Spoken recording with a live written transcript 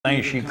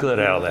thing she could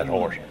out of that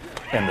horse.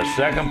 And the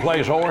second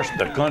place horse,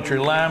 the Country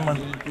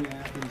Lineman,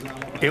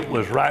 it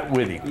was right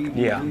with him.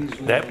 Yeah.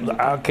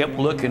 I kept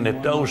looking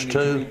at those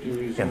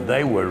two, and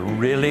they were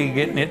really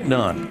getting it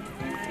done.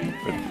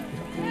 But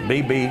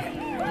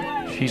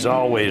BB, she's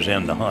always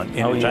in the hunt.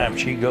 Anytime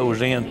she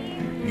goes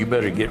in, you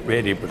better get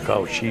ready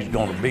because she's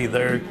going to be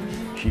there.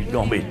 She's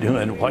going to be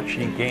doing what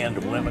she can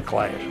to win a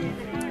class.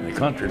 And the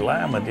Country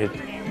Lineman is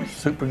a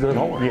super good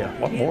horse. Yeah.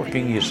 What more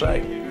can you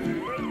say?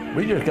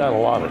 We just got a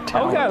lot of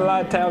talent. We got a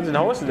lot of talented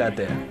horses out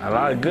there. A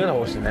lot of good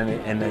horses.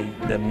 And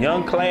the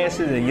young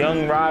classes, the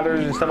young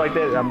riders and stuff like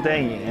that, I'm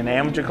telling you, in the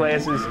amateur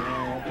classes,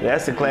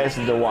 that's the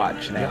classes to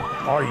watch now.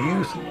 Our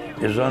youth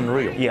is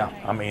unreal. Yeah.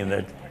 I mean,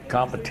 the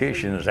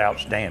competition is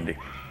outstanding.